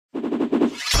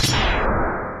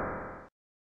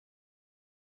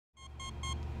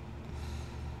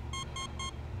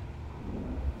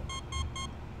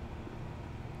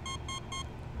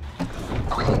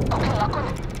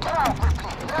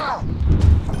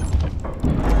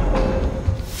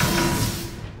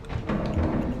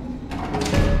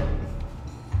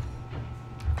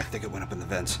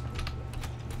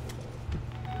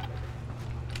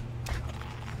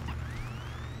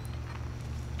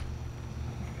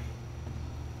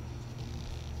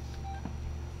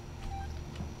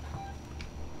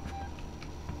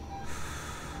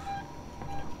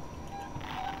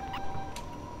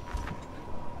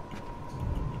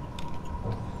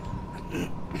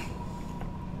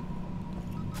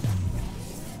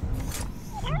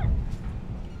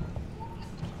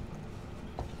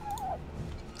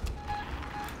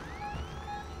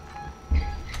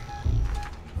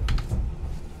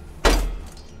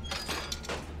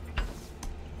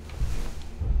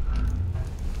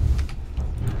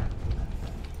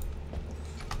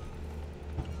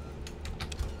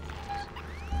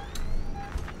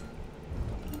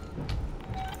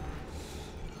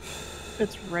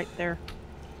It's right there.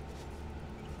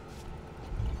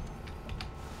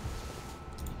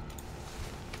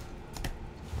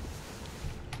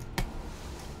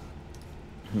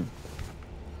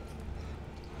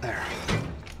 There.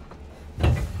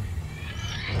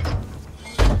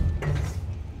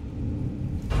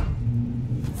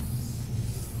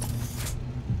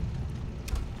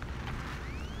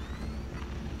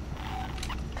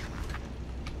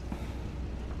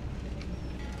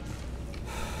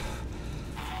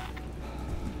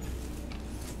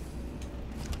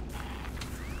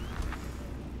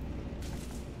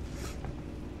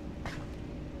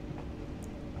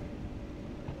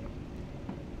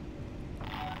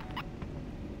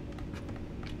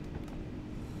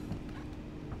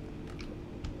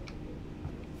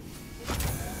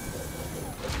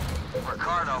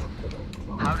 Ricardo,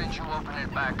 how did you open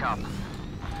it back up?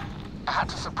 I had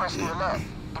to suppress the alert.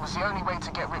 It was the only way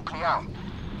to get Ripley out.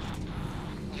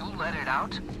 You let it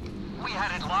out? We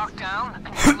had it locked down, and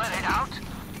you let it out?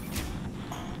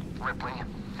 Ripley,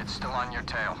 it's still on your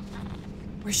tail.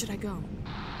 Where should I go?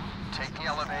 Take the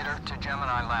elevator to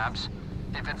Gemini Labs.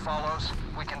 If it follows,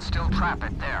 we can still trap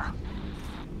it there.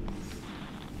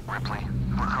 Ripley,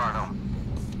 Ricardo,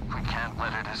 we can't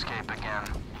let it escape again,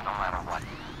 no matter what.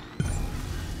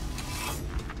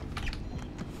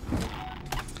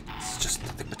 It's just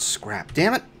nothing but scrap.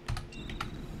 Damn it!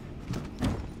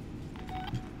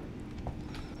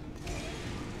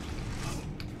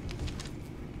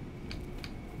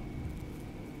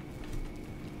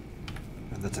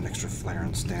 That's an extra flare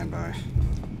on standby.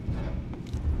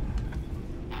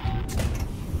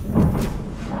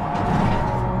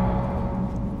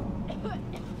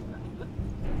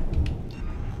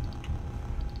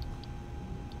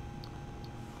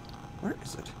 Where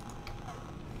is it?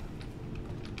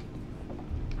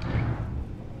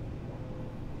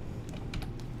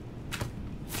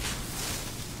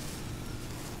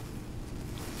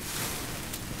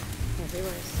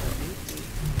 Everywhere is so empty.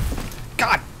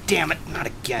 God damn it, not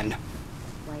again.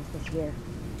 Why is this here?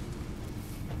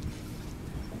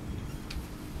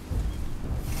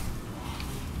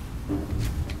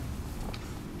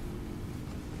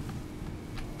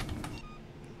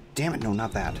 Damn it, no,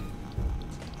 not that.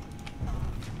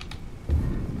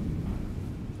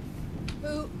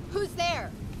 Who's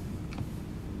there?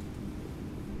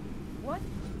 What?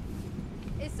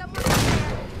 Is someone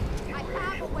there? I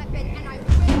have a weapon and I will.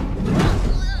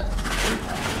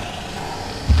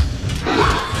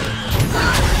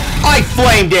 I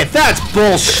flamed it! That's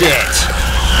bullshit!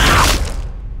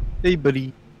 Hey,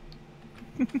 buddy.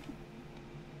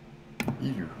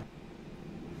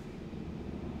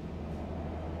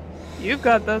 You've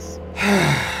got this.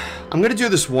 I'm gonna do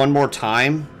this one more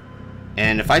time,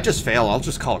 and if I just fail, I'll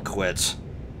just call it quits.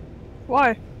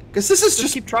 Why? Because this is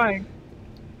just... keep trying.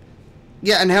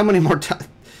 Yeah, and how many more times?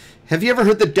 Have you ever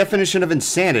heard the definition of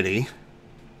insanity?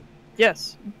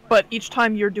 Yes, but each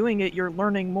time you're doing it, you're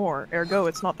learning more. Ergo,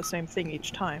 it's not the same thing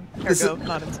each time. Ergo,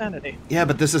 not insanity. Yeah,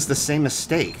 but this is the same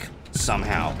mistake,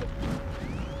 somehow.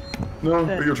 No,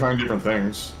 but you're trying different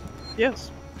things. Yes.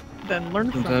 Then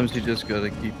learn from it. Sometimes you just gotta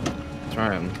keep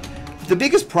trying. The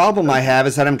biggest problem I have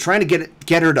is that I'm trying to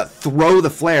get her to throw the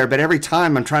flare, but every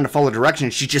time I'm trying to follow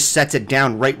directions, she just sets it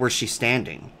down right where she's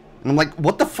standing. And I'm like,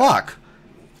 what the fuck?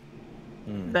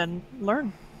 Then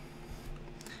learn.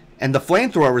 And the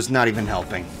flamethrower is not even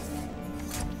helping.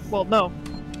 Well, no.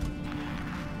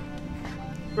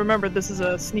 Remember, this is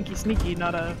a sneaky,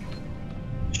 not a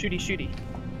shooty.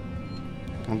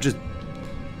 I'm just...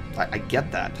 I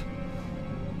get that.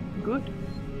 Good.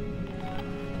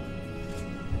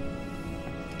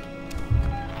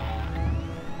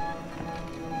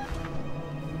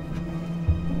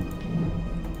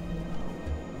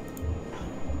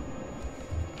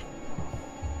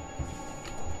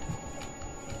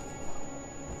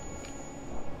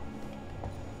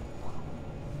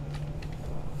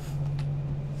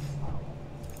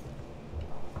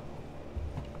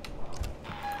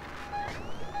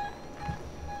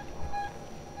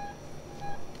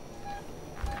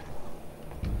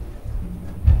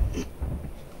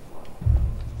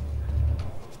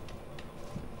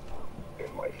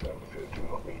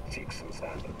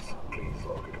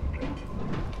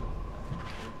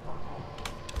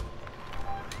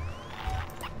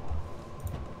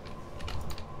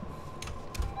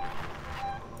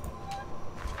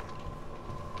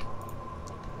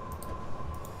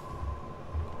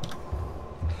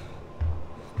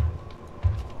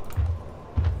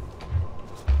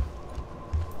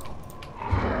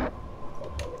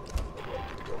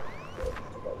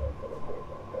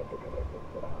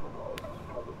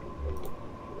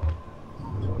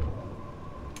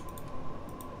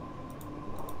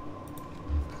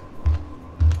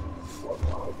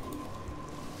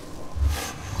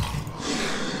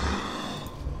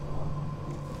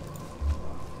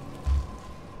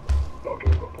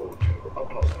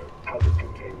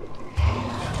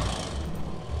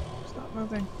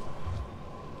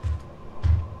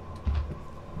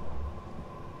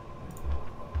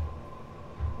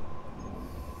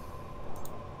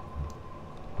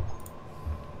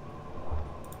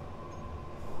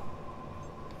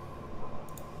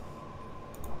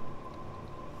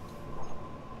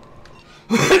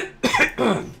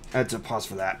 I had to pause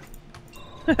for that.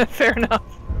 Fair enough.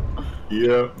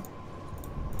 Yeah.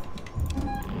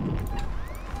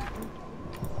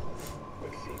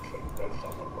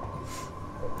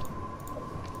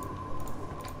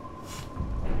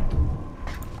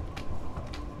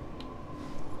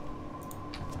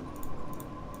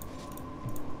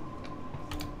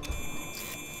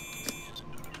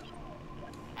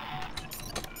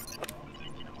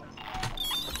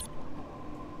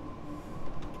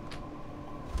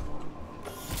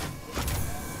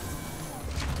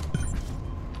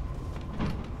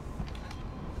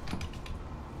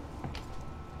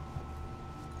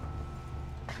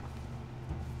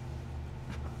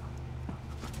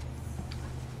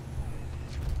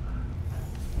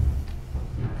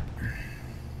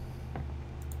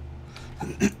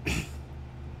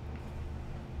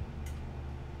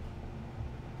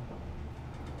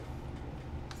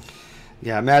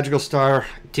 Yeah, Magical Star.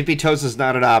 Tippy toes is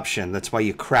not an option. That's why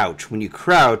you crouch. When you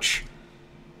crouch,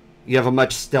 you have a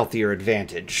much stealthier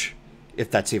advantage, if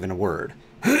that's even a word.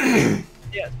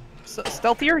 Yeah. So,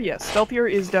 stealthier? Yes.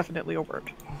 Stealthier is definitely a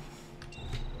word.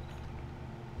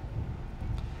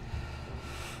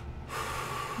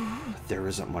 There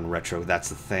isn't one retro. That's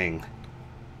the thing.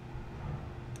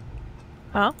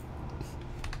 Huh?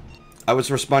 I was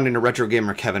responding to Retro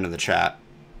Gamer Kevin in the chat.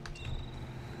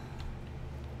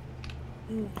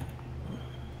 You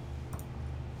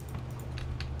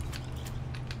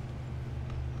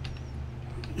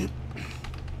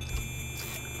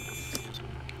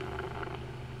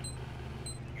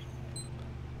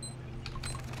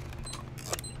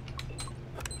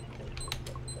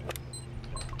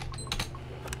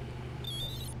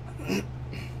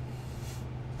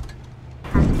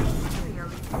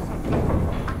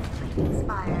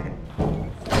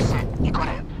got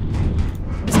it.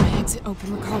 Is my exit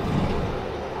open, Ricardo?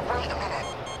 Wait a minute.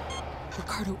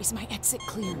 Ricardo, is my exit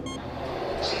clear?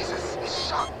 Jesus, it's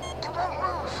shut. It won't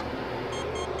move.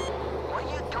 What are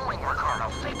you doing, Ricardo?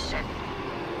 Fix it.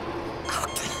 Oh,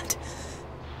 God.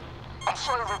 I'm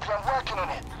sorry, Ripley. I'm working on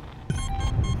it.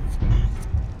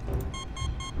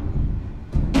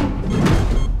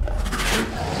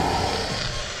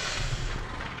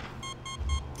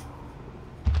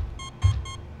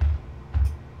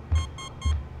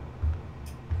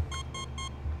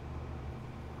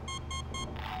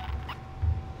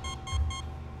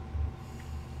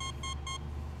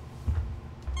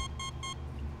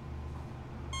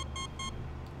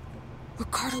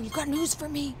 Ricardo, you got news for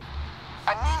me?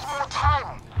 I need more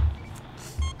time.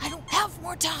 I don't have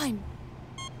more time.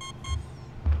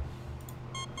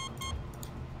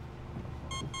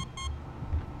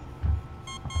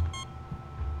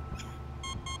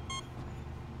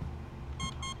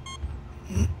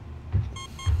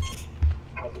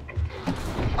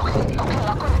 Okay,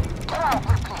 I got it. Get out,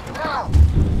 Ripley, now.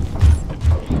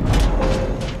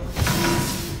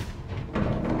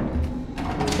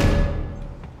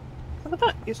 Look at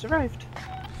that. You survived.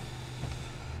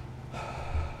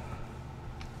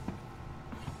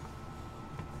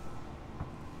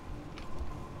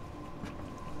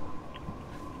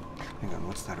 Hang on,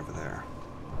 what's that over there?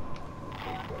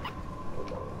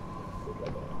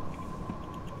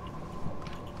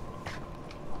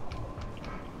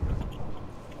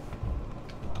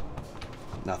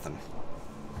 Nothing.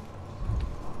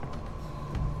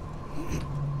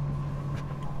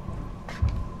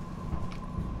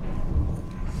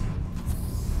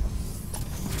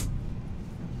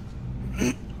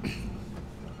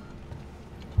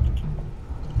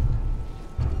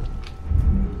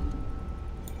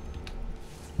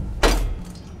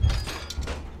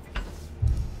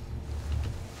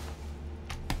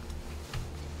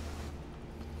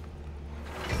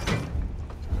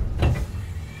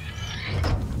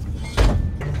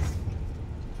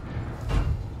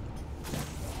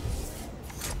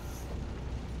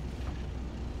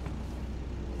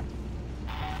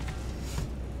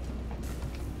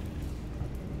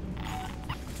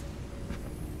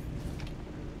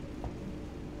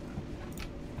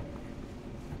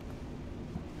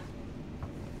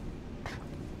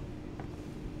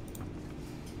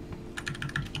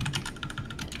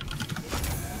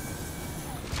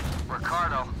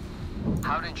 Ricardo,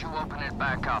 how did you open it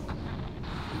back up?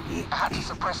 I had to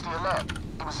suppress the alert.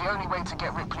 It was the only way to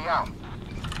get Ripley out.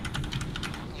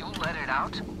 You let it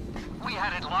out? We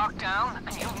had it locked down,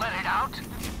 and you let it out?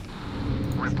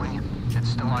 Ripley, it's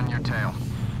still on your tail.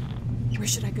 Where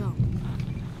should I go?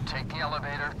 Take the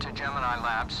elevator to Gemini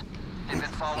Labs. If it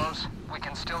follows, we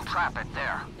can still trap it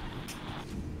there.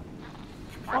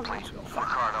 Ripley,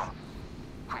 Ricardo,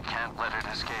 we can't let it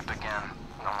escape again,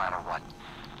 no matter what.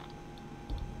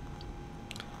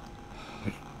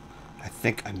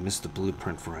 think I missed the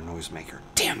blueprint for a noisemaker.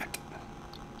 Damn it!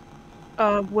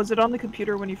 Was it on the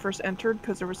computer when you first entered?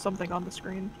 Because there was something on the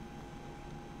screen.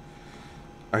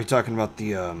 Are you talking about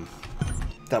the,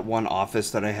 that one office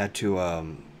that I had to,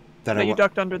 that you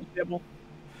ducked under the table?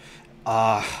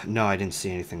 No, I didn't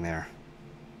see anything there.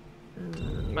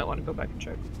 Might want to go back and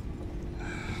check.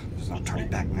 There's no turning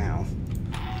back now.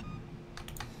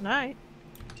 Night.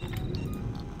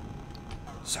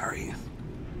 Sorry.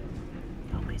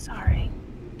 Don't be sorry.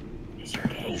 It's your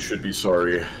game. You should be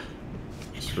sorry.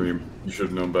 Stream. You should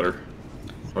have known better.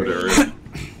 How dare you?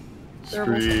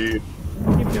 Stream.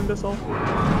 Keep imbecile.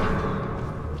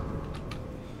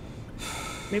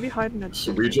 Maybe hide in a...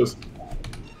 So we just...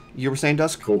 You were saying,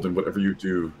 Dusk? Golden, whatever you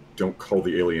do, don't call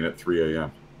the alien at 3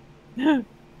 a.m.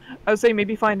 I would say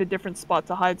maybe find a different spot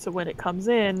to hide so when it comes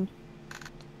in...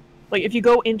 Like, if you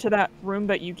go into that room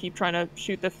that you keep trying to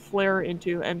shoot the flare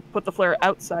into and put the flare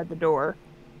outside the door,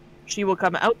 she will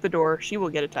come out the door, she will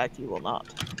get attacked, you will not.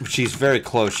 If she's very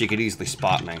close, she could easily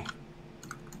spot me.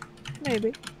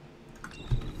 Maybe.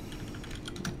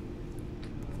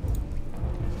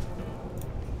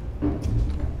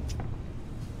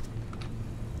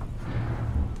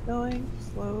 Going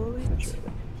slowly but surely.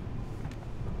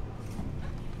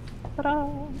 Ta-da!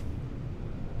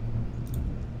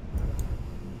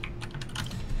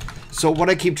 So what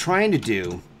I keep trying to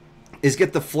do is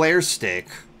get the flare stick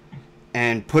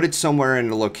and put it somewhere in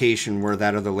a location where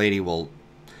that other lady will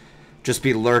just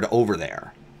be lured over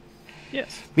there.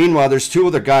 Yes. Meanwhile, there's two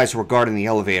other guys who are guarding the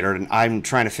elevator, and I'm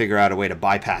trying to figure out a way to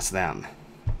bypass them.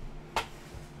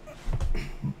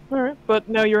 Alright, but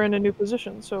now you're in a new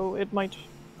position, so it might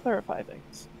clarify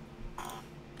things.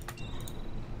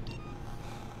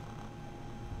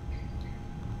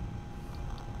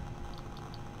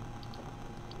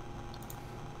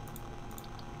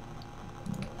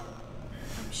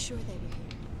 I'm sure they were here.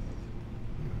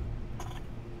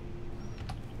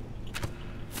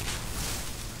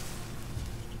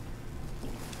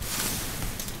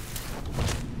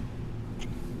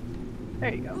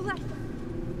 There you go. Who left them?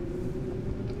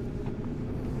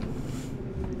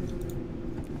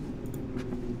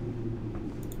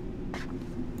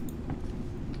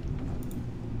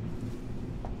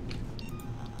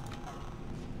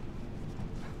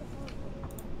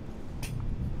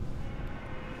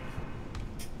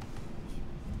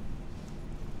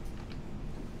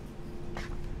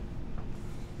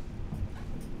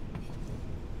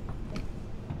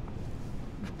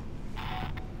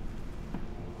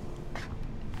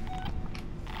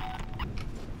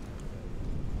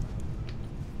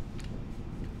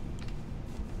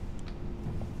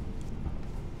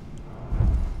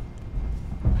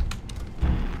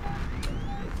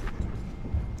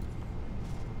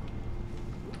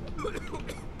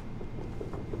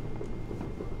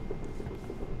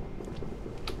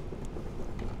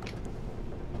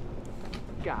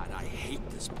 God, I hate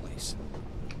this place.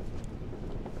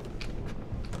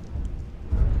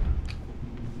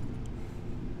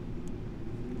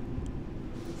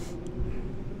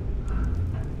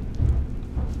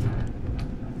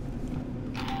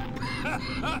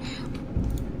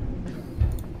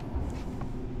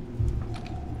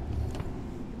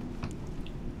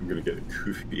 I'm gonna get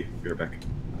goofy. Be right back.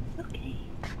 Okay.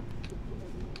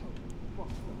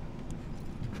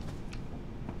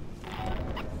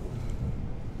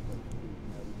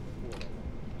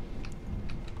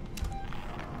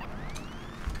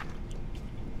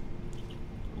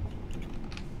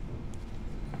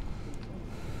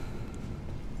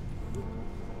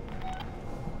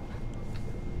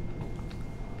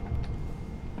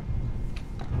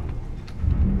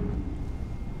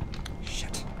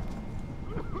 Shit.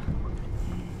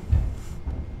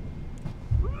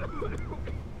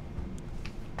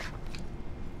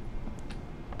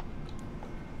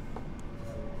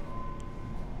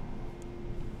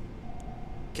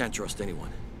 Can't trust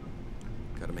anyone.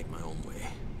 Gotta make my own way.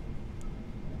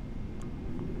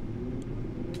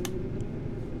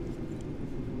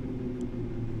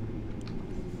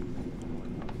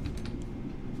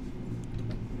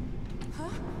 Huh?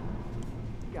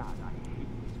 God, I hate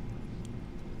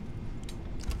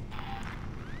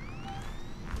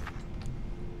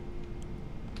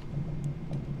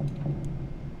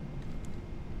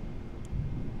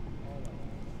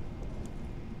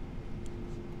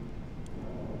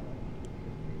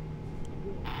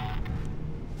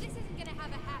This isn't gonna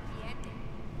have a happy ending.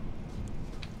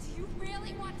 Do you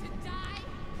really want to die?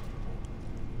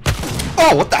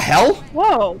 Oh, what the hell?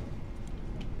 Whoa!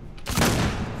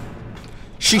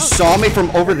 She saw me from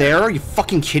over there? Are you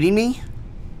fucking kidding me?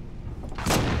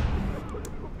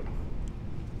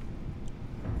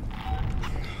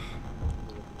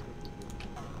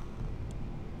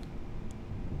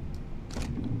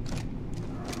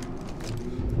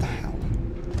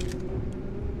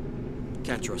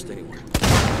 Can't trust anyone.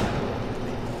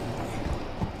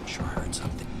 Sure heard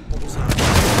something.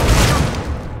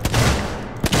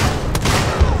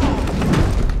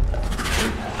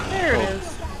 There it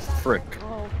is. Frick.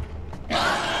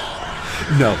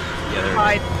 No. Yeah, there it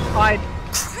Hide, hide.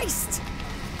 Christ! is.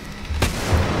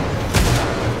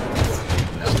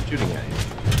 Now I'm shooting at you.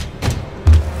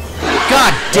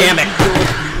 God damn it!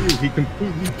 He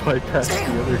completely bypassed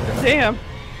the other guy. Damn.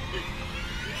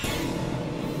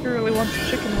 He really wants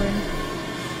a chicken wing.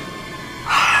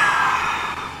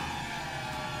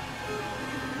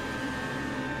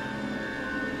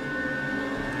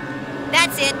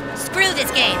 That's it. Screw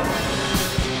this game.